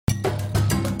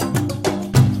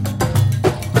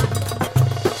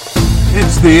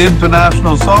the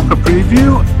International Soccer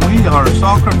Preview. We are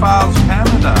Soccerphiles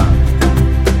Canada.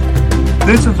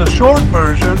 This is a short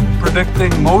version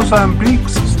predicting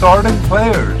Mozambique's starting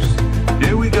players.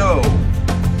 Here we go.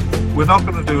 We're not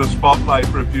going to do a spotlight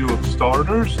review of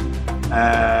starters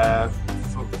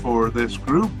for this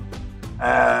group.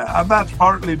 And that's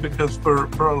partly because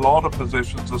for a lot of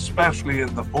positions, especially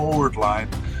in the forward line,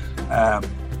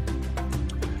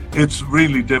 it's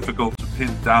really difficult to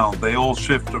pin down. They all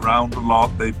shift around a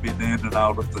lot. They've been in and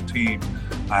out of the team,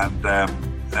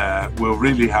 and we'll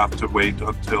really have to wait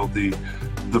until the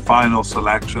final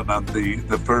selection and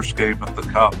the first game of the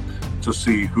Cup to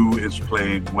see who is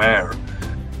playing where.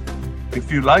 If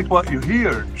you like what you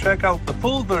hear, check out the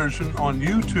full version on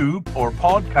YouTube or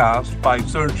podcast by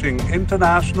searching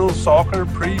International Soccer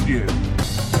Preview.